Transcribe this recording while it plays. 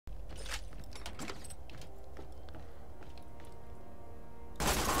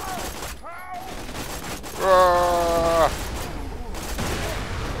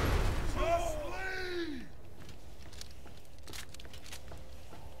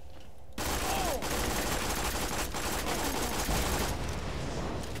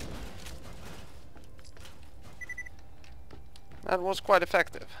That was quite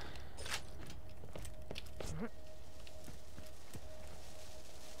effective.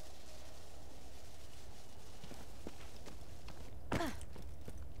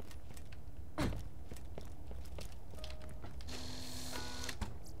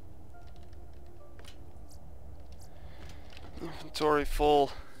 Inventory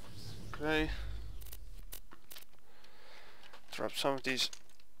full. Okay. Drop some of these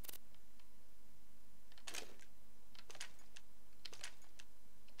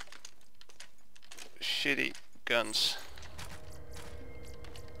shitty guns.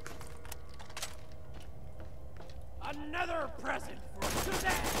 Another present for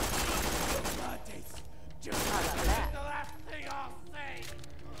Suzanne! God, tastes just like the last thing I'll say!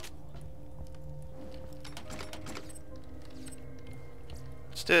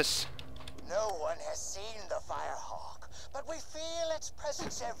 What's this? No one has seen the Firehawk, but we feel its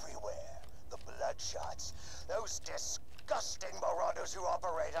presence everywhere. The Bloodshots, those disgusting marauders who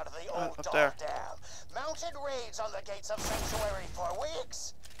operate out of the old up Dog there. Dam, mounted raids on the gates of Sanctuary for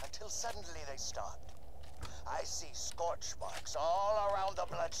weeks, until suddenly they stopped. I see scorch marks all around the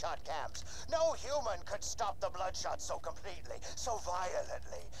Bloodshot camps. No human could stop the Bloodshot so completely, so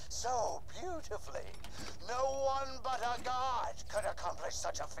violently, so beautifully. No one but a god could accomplish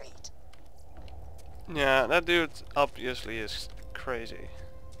such a feat. Yeah, that dude obviously is crazy.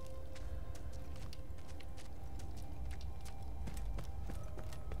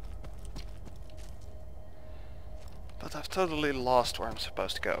 But I've totally lost where I'm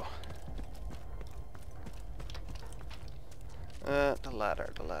supposed to go. The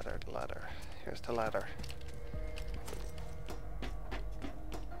ladder, the ladder, the ladder. Here's the ladder.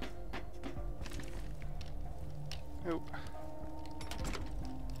 Nope.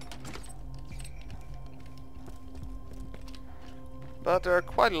 But there are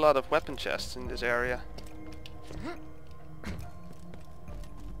quite a lot of weapon chests in this area.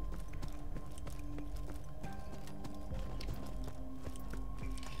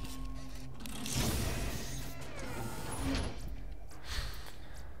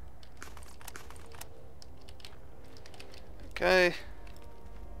 Okay.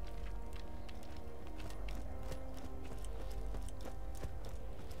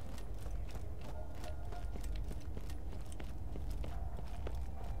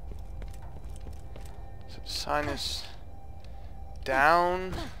 So the sign is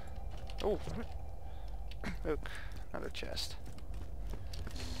down. Oh, look, another chest.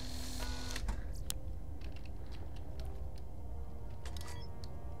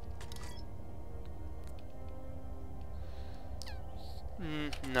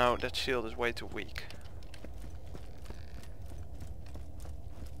 No, that shield is way too weak.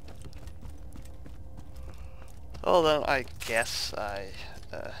 Although I guess I'm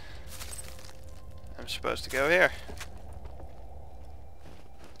supposed to go here.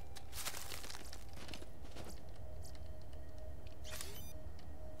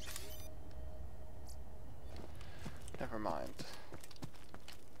 Never mind.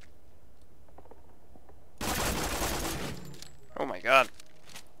 Oh my god.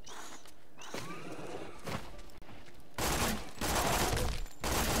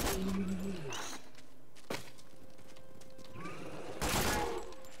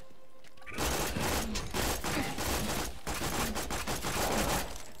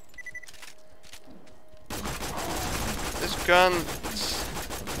 This gun,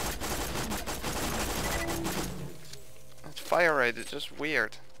 its fire rate is just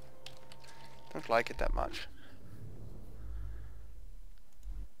weird. Don't like it that much.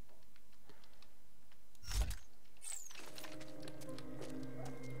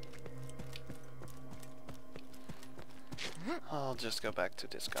 I'll just go back to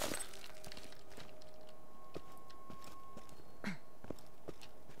this gun.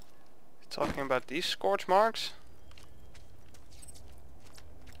 Talking about these scorch marks?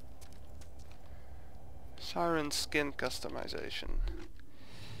 Siren skin customization.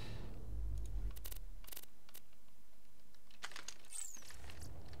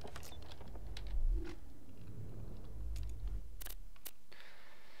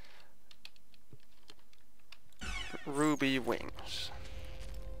 Ruby wings.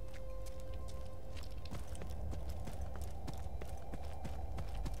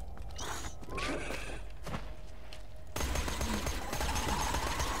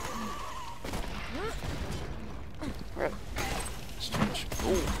 Right.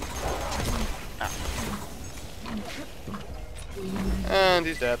 Ooh. Ah. And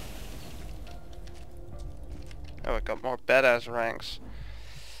he's dead. Oh, I got more badass ranks.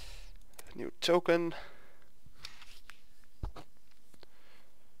 New token.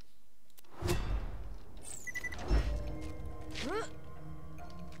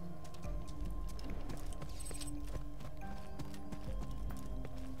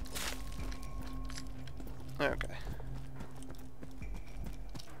 Okay.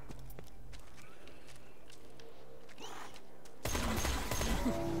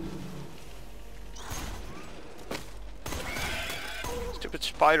 Stupid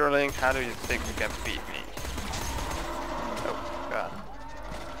spiderling, how do you think you can beat me? Oh god.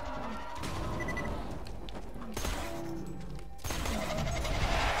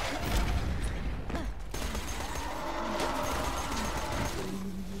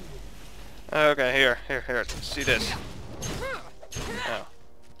 Okay, here, see this. Oh.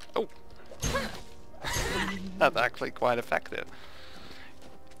 Oh! That's actually quite effective.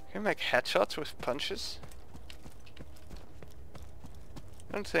 Can you make headshots with punches?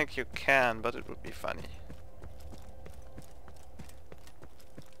 I don't think you can, but it would be funny.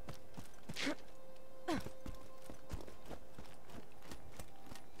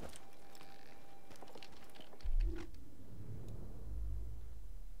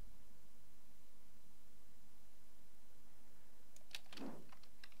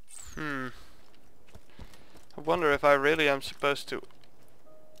 I wonder if I really am supposed to...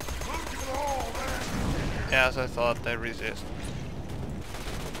 Yes, I thought they resist.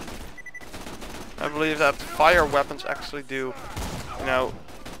 I believe that fire weapons actually do, you know,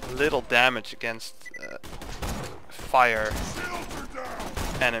 little damage against fire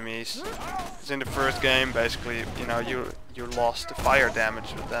enemies. Because in the first game, basically, you know, you lost the fire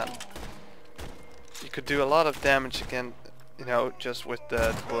damage with that. You could do a lot of damage again, you know, just with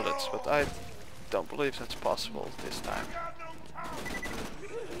the bullets, but I don't believe that's possible this time.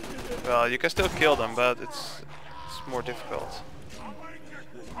 Well, you can still kill them, but it's more difficult.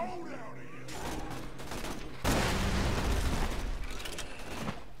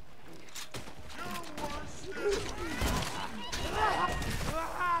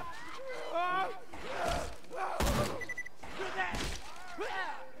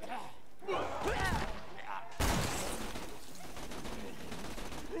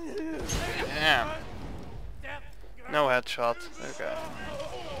 Damn. No headshot. Okay.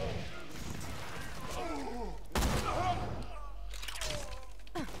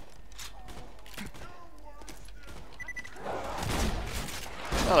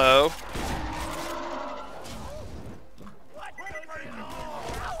 Hello.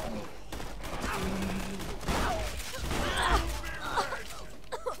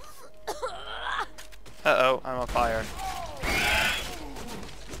 Uh-oh, I'm on fire.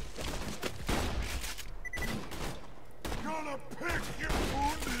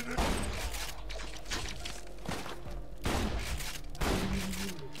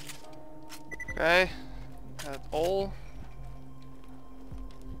 Okay, that's all.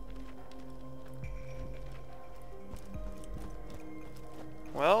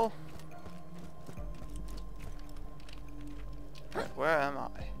 Well, where am I?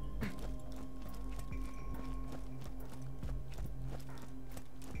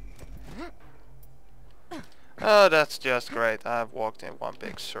 Oh, that's just great. I've walked in one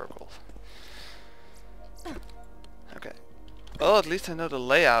big circle. Okay. Well, at least I know the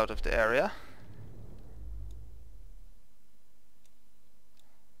layout of the area.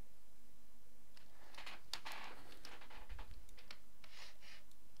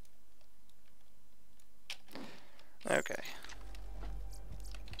 Okay.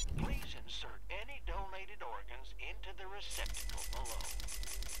 Please insert any donated organs into the receptacle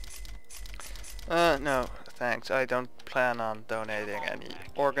below. No, thanks. I don't plan on donating any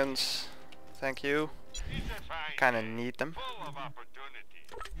organs. Thank you. Kinda need them. Full of opportunity.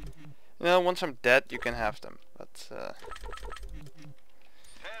 You know, once I'm dead, you can have them, but Tell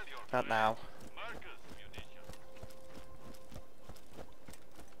your not now. Marcus munition.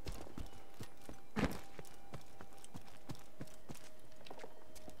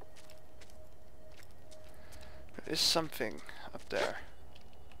 There is something up there.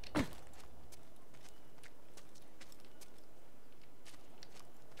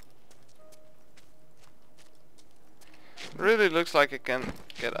 Really looks like it can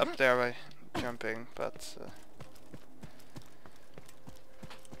get up there by jumping, but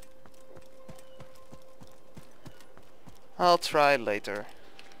I'll try later.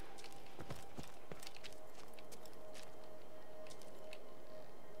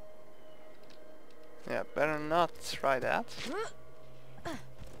 Yeah, better not try that.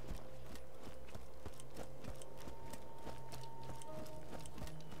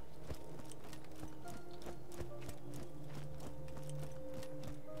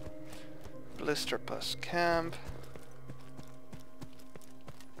 Blister Bus Camp.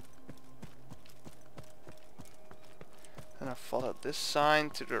 Then I follow this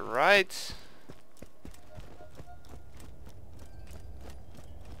sign to the right.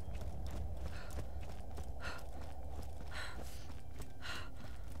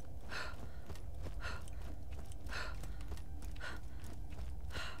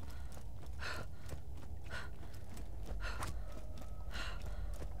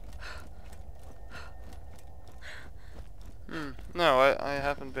 No, I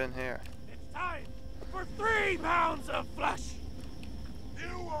haven't been here. It's time for 3 pounds of flesh.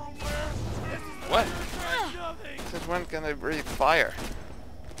 You won't last. What? Nothing. Since when can they breathe fire?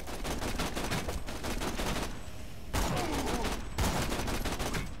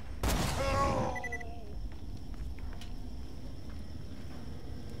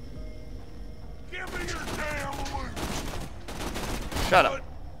 Give me your damn loot. Shut up.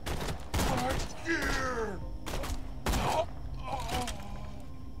 My gear.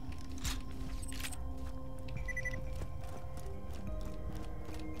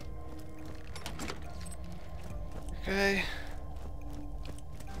 Okay.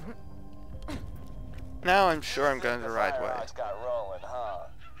 Now I'm sure I'm going the right way. Firehawks got rolling, huh?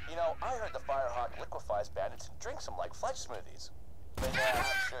 You know, I heard the Firehawk liquefies bandits and drinks them like flesh smoothies. But yeah,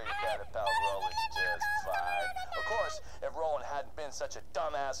 I'm sure your bandit pal Roland's just fine. Of course, if Roland hadn't been such a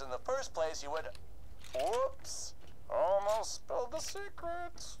dumbass in the first place, you would... Whoops. Almost spilled the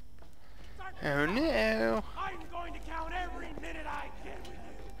secrets. Oh no. I'm going to count every minute I get with you.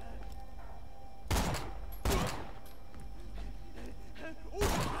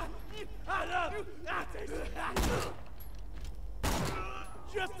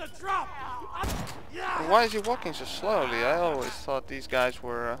 Just a drop. Why is he walking so slowly? I always thought these guys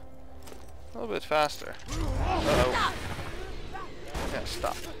were a little bit faster. Uh-oh. Yeah,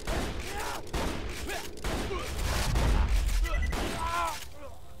 stop.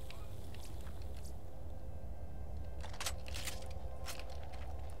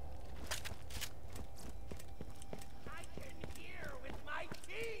 I can hear with my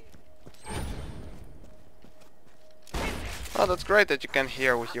teeth. Well, that's great that you can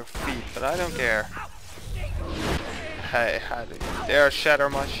hear with your feet, but I don't care. Hey, how do you dare shatter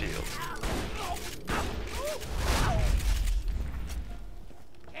my shield?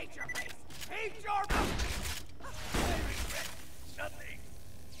 Hate your face. Hate your face. I regret nothing.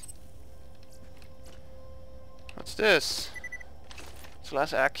 What's this? It's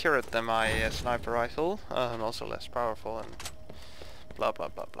less accurate than my sniper rifle, and also less powerful, and blah blah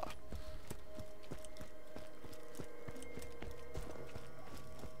blah blah.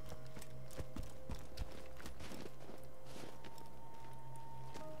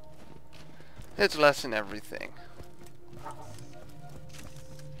 It's less in everything.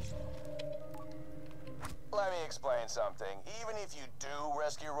 Let me explain something. Even if you do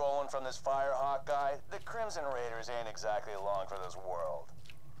rescue Roland from this Firehawk guy, the Crimson Raiders ain't exactly along for this world.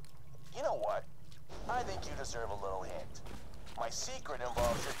 You know what? I think you deserve a little hint. My secret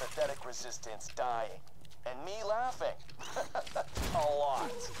involves your pathetic resistance dying. And me laughing. A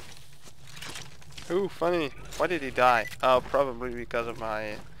lot. Ooh, funny. Why did he die? Oh, probably because of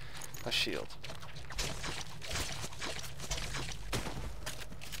my shield.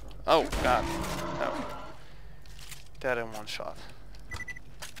 Oh, God. No. Dead in one shot.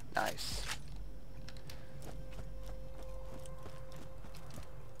 Nice.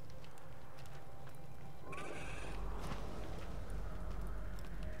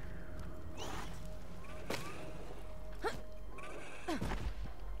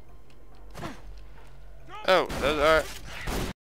 Oh, those are